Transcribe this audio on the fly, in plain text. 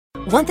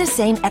Want the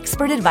same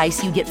expert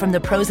advice you get from the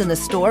pros in the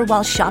store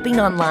while shopping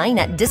online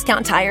at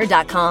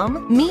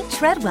DiscountTire.com? Meet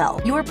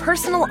Treadwell, your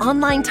personal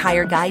online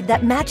tire guide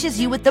that matches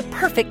you with the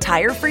perfect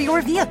tire for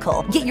your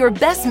vehicle. Get your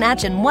best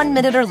match in 1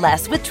 minute or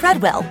less with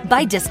Treadwell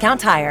by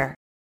Discount Tire.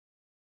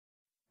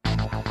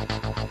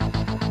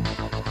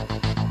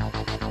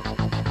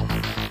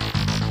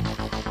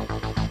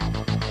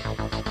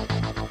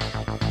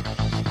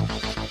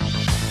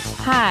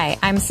 Hi,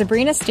 I'm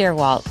Sabrina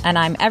Stierwalt, and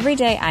I'm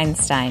Everyday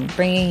Einstein,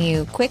 bringing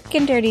you quick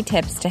and dirty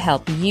tips to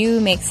help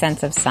you make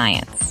sense of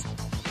science.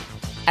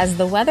 As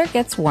the weather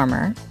gets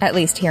warmer, at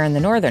least here in the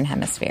Northern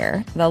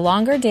Hemisphere, the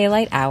longer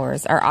daylight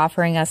hours are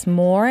offering us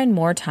more and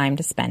more time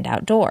to spend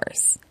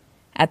outdoors.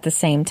 At the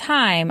same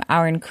time,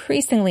 our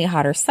increasingly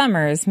hotter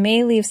summers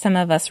may leave some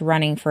of us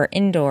running for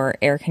indoor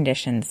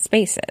air-conditioned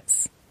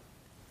spaces.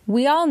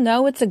 We all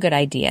know it's a good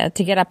idea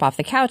to get up off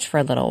the couch for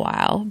a little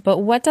while, but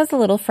what does a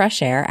little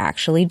fresh air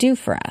actually do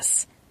for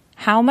us?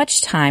 How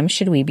much time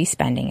should we be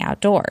spending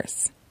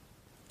outdoors?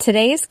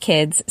 Today's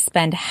kids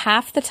spend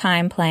half the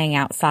time playing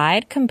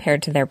outside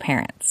compared to their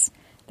parents.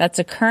 That's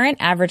a current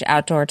average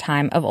outdoor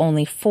time of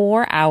only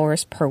 4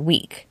 hours per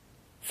week.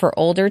 For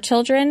older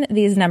children,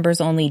 these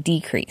numbers only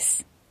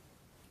decrease.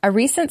 A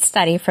recent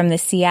study from the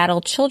Seattle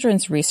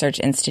Children's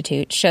Research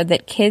Institute showed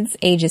that kids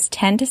ages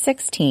 10 to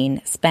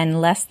 16 spend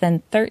less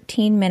than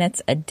 13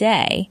 minutes a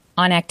day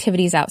on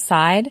activities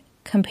outside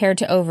compared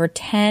to over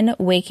 10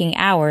 waking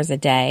hours a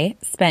day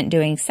spent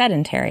doing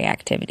sedentary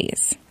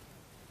activities.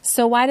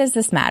 So why does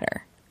this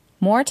matter?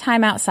 More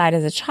time outside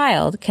as a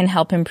child can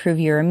help improve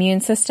your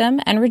immune system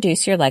and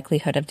reduce your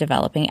likelihood of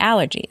developing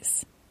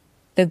allergies.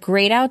 The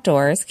great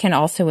outdoors can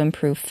also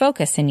improve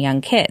focus in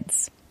young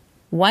kids.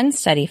 One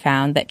study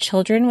found that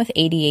children with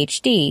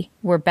ADHD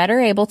were better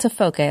able to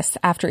focus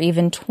after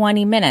even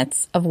 20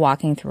 minutes of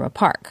walking through a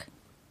park.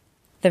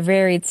 The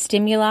varied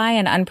stimuli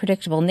and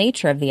unpredictable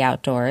nature of the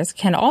outdoors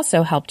can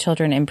also help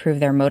children improve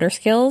their motor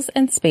skills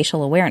and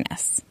spatial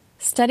awareness.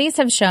 Studies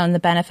have shown the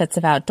benefits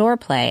of outdoor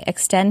play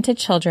extend to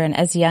children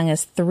as young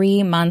as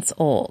 3 months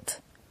old.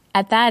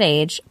 At that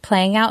age,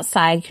 playing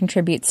outside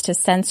contributes to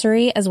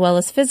sensory as well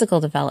as physical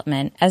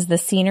development, as the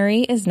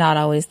scenery is not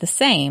always the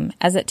same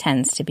as it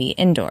tends to be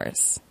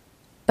indoors.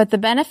 But the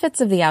benefits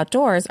of the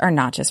outdoors are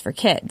not just for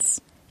kids.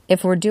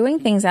 If we're doing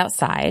things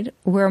outside,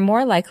 we're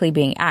more likely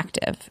being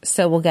active,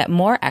 so we'll get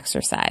more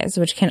exercise,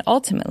 which can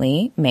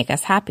ultimately make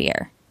us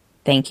happier.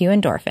 Thank you,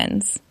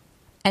 endorphins.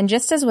 And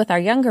just as with our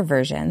younger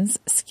versions,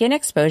 skin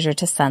exposure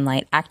to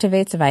sunlight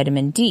activates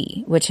vitamin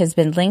D, which has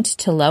been linked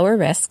to lower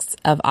risks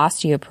of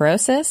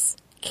osteoporosis,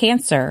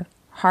 cancer,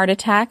 heart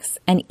attacks,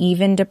 and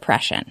even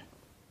depression.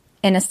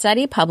 In a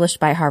study published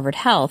by Harvard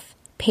Health,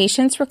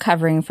 patients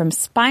recovering from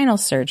spinal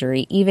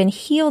surgery even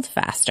healed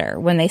faster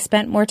when they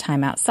spent more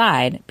time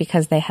outside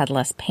because they had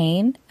less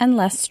pain and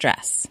less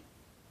stress.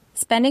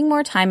 Spending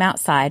more time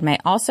outside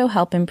might also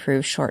help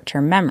improve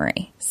short-term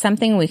memory,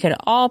 something we could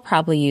all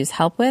probably use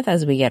help with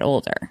as we get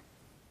older.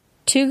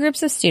 2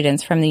 groups of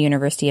students from the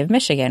University of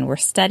Michigan were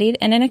studied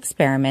in an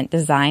experiment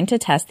designed to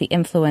test the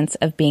influence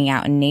of being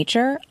out in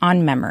nature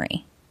on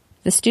memory.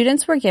 The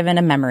students were given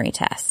a memory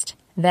test,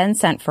 then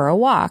sent for a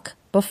walk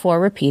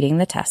before repeating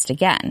the test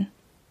again.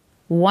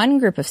 One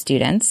group of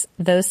students,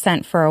 those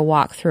sent for a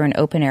walk through an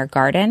open-air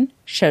garden,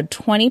 showed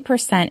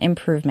 20%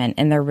 improvement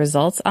in their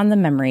results on the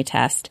memory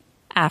test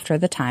after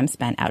the time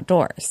spent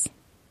outdoors.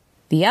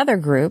 The other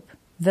group,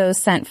 those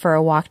sent for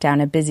a walk down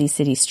a busy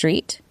city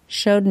street,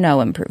 showed no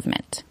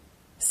improvement.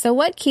 So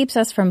what keeps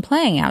us from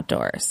playing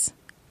outdoors?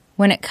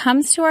 When it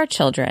comes to our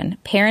children,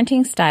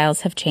 parenting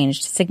styles have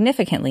changed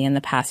significantly in the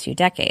past few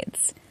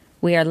decades.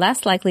 We are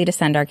less likely to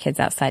send our kids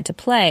outside to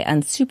play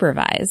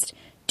unsupervised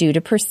due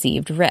to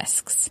perceived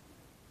risks.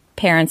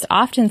 Parents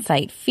often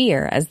cite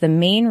fear as the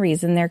main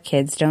reason their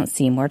kids don't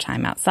see more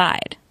time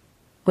outside.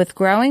 With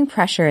growing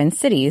pressure in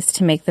cities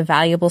to make the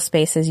valuable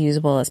spaces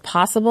usable as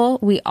possible,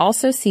 we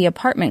also see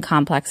apartment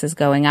complexes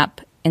going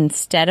up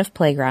instead of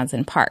playgrounds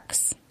and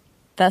parks.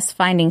 Thus,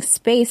 finding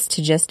space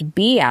to just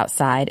be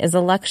outside is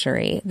a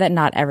luxury that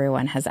not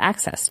everyone has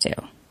access to.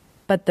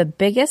 But the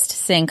biggest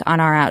sink on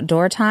our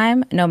outdoor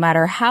time, no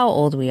matter how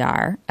old we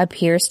are,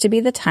 appears to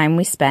be the time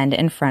we spend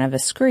in front of a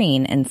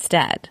screen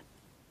instead.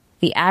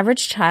 The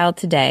average child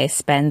today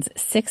spends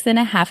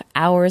 6.5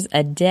 hours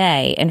a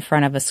day in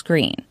front of a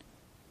screen.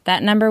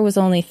 That number was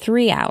only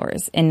 3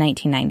 hours in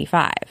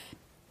 1995.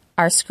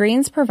 Our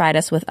screens provide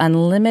us with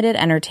unlimited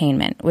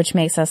entertainment, which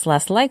makes us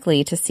less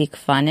likely to seek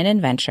fun and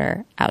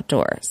adventure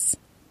outdoors.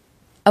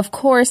 Of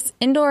course,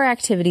 indoor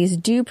activities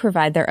do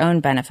provide their own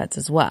benefits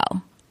as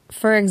well.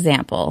 For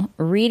example,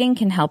 reading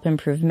can help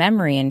improve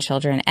memory in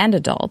children and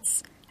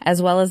adults,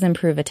 as well as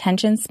improve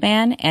attention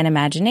span and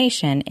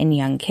imagination in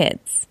young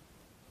kids.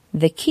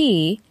 The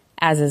key,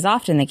 as is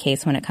often the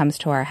case when it comes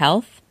to our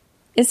health,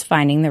 is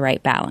finding the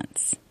right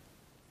balance.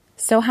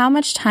 So how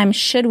much time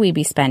should we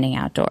be spending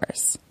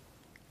outdoors?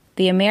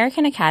 The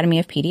American Academy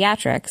of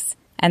Pediatrics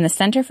and the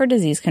Center for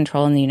Disease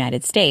Control in the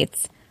United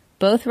States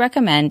both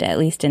recommend at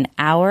least an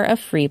hour of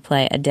free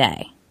play a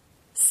day.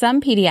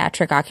 Some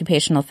pediatric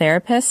occupational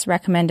therapists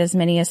recommend as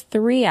many as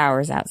 3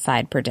 hours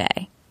outside per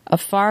day, a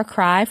far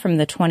cry from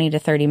the 20 to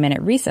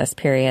 30-minute recess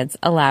periods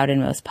allowed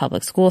in most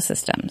public school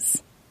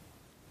systems.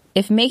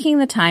 If making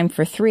the time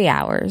for 3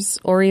 hours,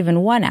 or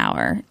even 1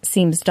 hour,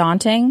 seems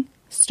daunting,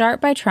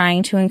 start by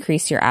trying to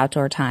increase your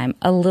outdoor time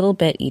a little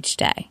bit each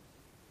day.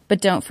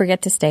 But don't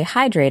forget to stay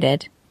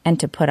hydrated and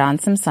to put on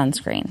some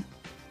sunscreen.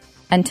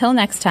 Until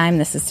next time,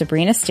 this is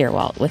Sabrina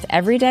Stierwalt with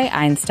Everyday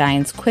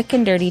Einstein's quick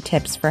and dirty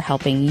tips for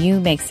helping you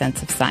make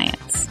sense of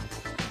science.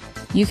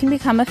 You can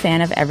become a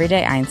fan of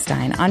Everyday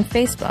Einstein on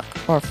Facebook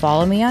or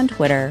follow me on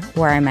Twitter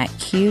where I'm at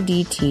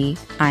QDT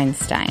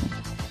Einstein.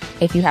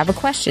 If you have a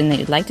question that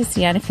you'd like to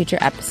see on a future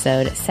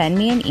episode, send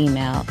me an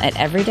email at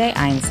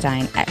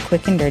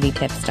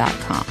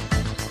everydayeinstein@quickanddirtytips.com.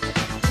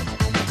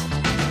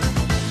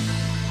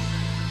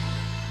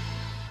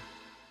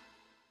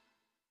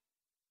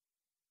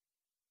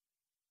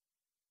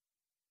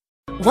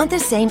 Want the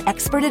same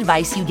expert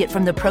advice you get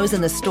from the pros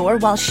in the store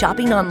while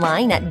shopping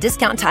online at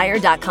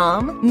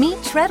DiscountTire.com?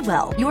 Meet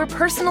Treadwell, your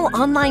personal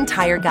online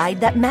tire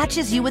guide that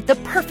matches you with the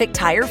perfect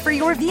tire for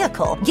your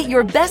vehicle. Get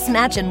your best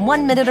match in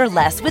 1 minute or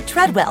less with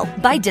Treadwell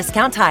by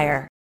Discount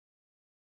Tire.